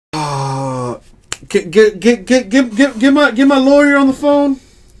Get my lawyer on the phone.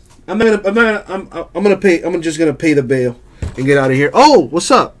 I'm just gonna pay the bail and get out of here. Oh,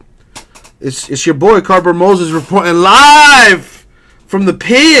 what's up? It's your boy Carver Moses reporting live from the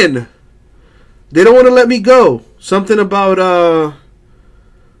pen. They don't want to let me go. Something about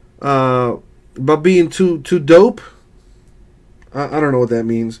being too dope. I don't know what that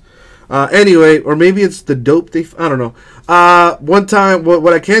means. Anyway, or maybe it's the dope I don't know. One time,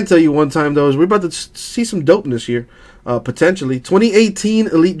 what I can tell you one time, though, is we're about to see some dopeness here. Potentially. 2018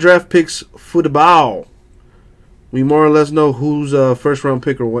 Elite Draft Picks football. We more or less know who's first round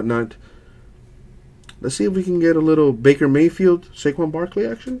pick or whatnot. Let's see if we can get a little Baker Mayfield, Saquon Barkley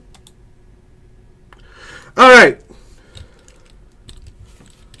action. All right.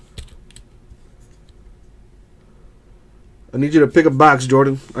 I need you to pick a box,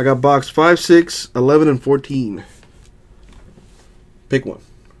 Jordan. I got box 5, 6, 11, and 14. Pick one.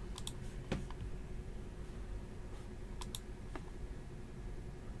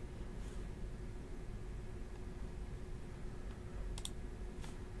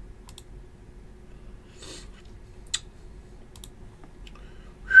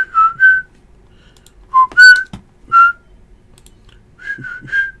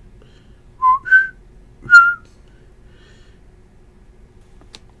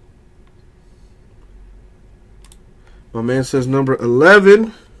 My man says number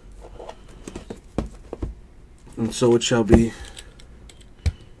 11. And so it shall be.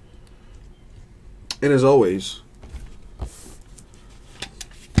 And as always,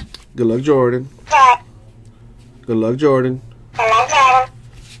 good luck, Jordan. Good luck, Jordan.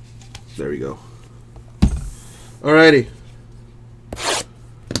 There we go. Alrighty.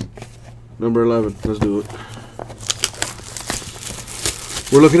 Number 11. Let's do it.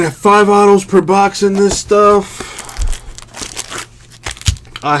 We're looking at 5 autos per box in this stuff.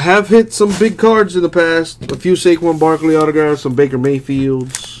 I have hit some big cards in the past. A few Saquon Barkley autographs, some Baker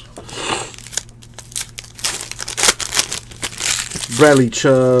Mayfields. Bradley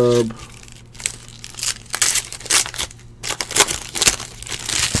Chubb.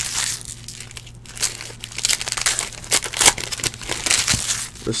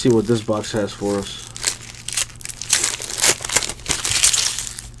 Let's see what this box has for us.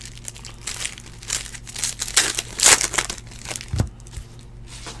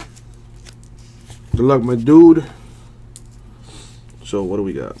 Good luck, my dude. So, what do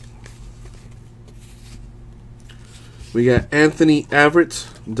we got? We got Anthony Averett,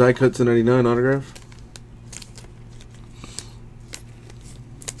 die cut to 99 autograph.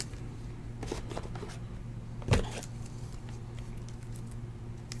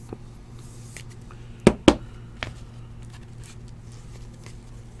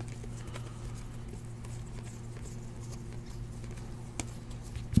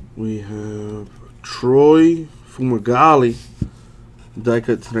 We have Troy Fumagalli, die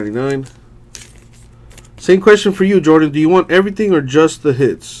cut to 99. Same question for you, Jordan. Do you want everything or just the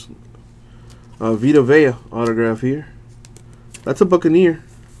hits? Vita Vea autograph here. That's a Buccaneer.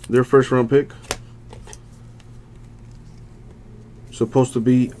 Their first round pick. Supposed to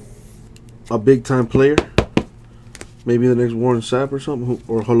be a big time player. Maybe the next Warren Sapp or something.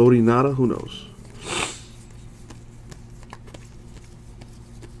 Or Haloti Nada. Who knows?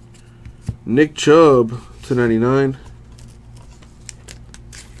 Nick Chubb to 99.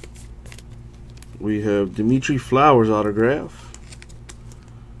 We have Dimitri Flowers autograph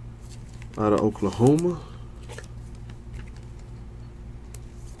out of Oklahoma.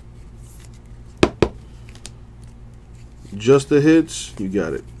 Just the hits, you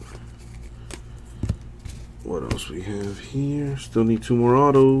got it. What else we have here? Still need 2 more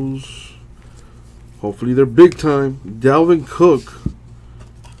autos. Hopefully they're big time. Dalvin Cook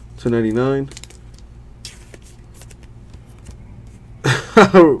to 99.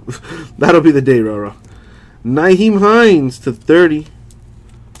 That'll be the day, Rara. Nyheim Hines to 30.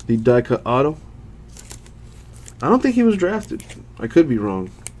 The die cut auto. I don't think he was drafted. I could be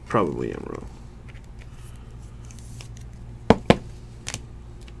wrong. Probably am wrong.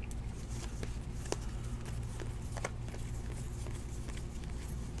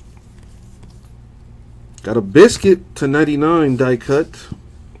 Got a biscuit to 99 die cut.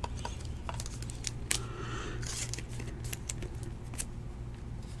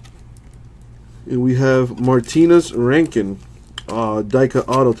 And we have Martinez Rankin, die cut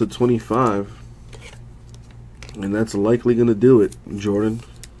auto to 25. And that's likely going to do it, Jordan.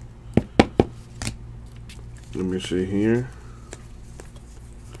 Let me see here.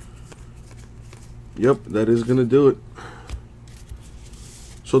 Yep, that is going to do it.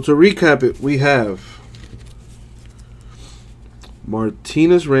 So to recap it, we have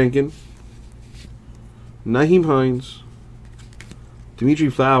Martinez Rankin, Naheem Hines, Dimitri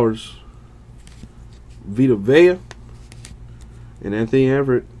Flowers, Vita Vea, and Anthony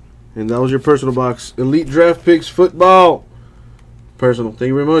Everett. And that was your personal box. Elite Draft Picks Football. Personal. Thank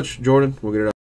you very much, Jordan. We'll get it out.